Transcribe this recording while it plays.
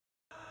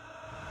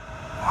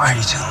Why are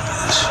you telling me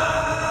this?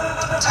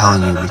 I'm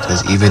telling you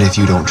because even if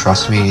you don't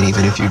trust me and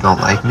even if you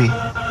don't like me,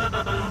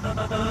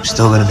 I'm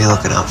still gonna be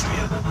looking out for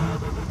you.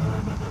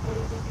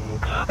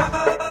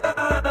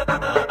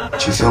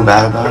 Did you feel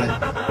bad about it?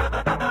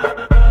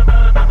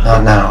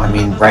 Not now, I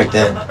mean right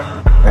then.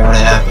 Right when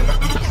it happened.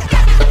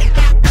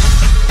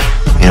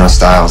 You know,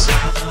 Stiles,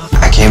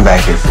 I came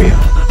back here for you.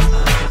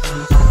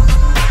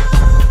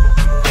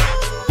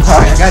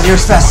 Alright, I got here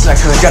as fast as I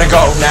could. Gotta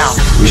go now.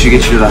 We should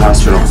get you to the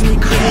hospital.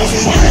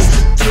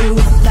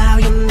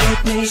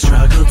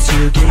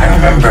 I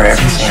remember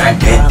everything I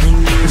did.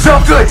 It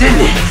felt good,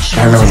 didn't it?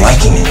 I remember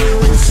liking it.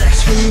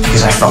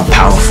 Because I felt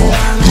powerful.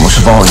 And most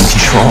of all, in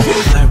control.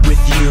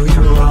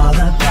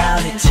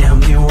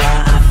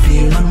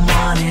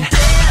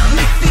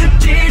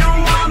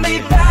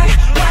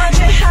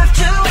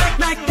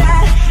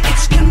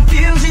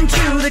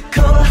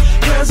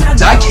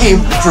 I came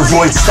for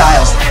Void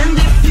Stiles.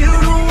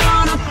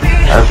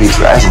 Heartbeat's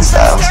rising,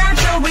 Stiles.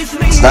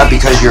 It's not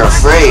because you're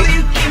afraid.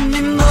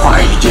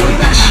 Why are you doing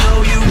this?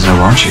 Because I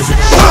want you.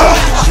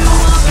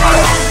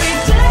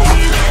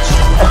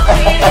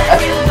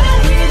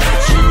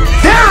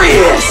 There he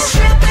is!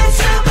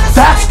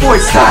 That's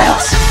Void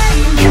Stiles.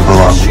 You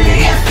belong to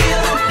me.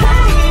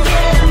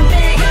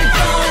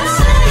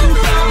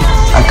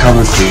 I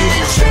covered for you.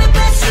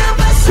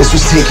 This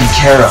was taken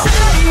care of.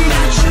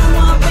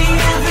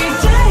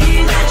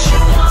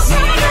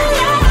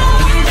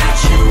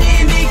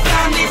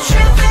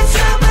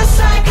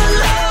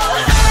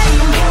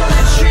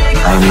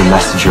 I am the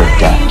messenger of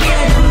death.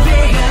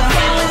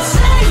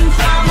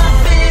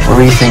 What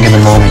were you thinking the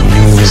moment you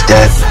knew he was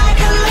dead?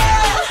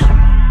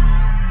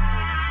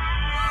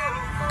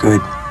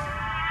 Good.